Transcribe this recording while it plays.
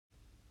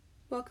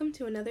Welcome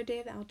to another day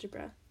of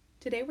algebra.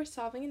 Today we're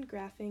solving and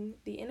graphing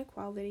the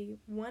inequality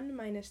 1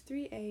 minus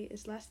 3a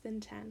is less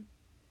than 10.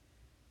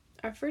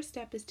 Our first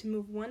step is to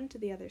move 1 to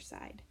the other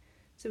side.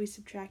 So we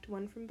subtract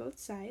 1 from both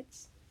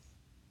sides,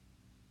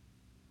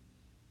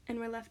 and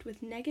we're left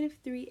with negative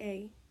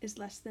 3a is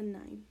less than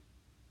 9.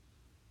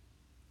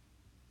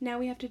 Now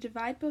we have to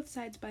divide both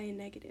sides by a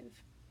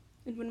negative,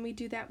 and when we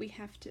do that we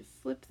have to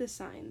flip the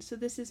sign. So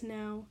this is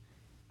now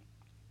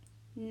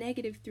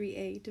negative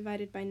 3a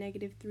divided by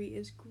negative 3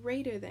 is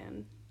greater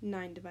than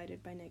 9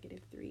 divided by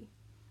negative 3.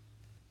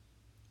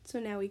 So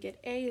now we get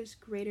a is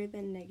greater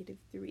than negative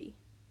 3.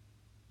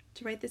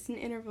 To write this in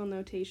interval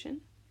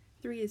notation,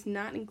 3 is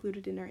not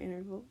included in our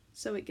interval,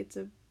 so it gets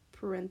a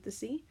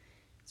parenthesis,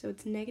 so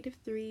it's negative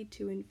 3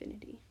 to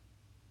infinity.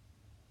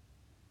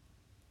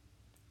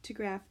 To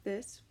graph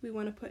this, we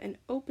want to put an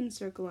open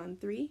circle on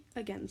 3,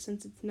 again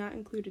since it's not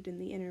included in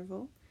the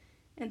interval,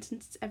 and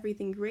since it's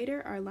everything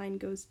greater, our line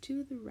goes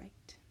to the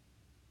right.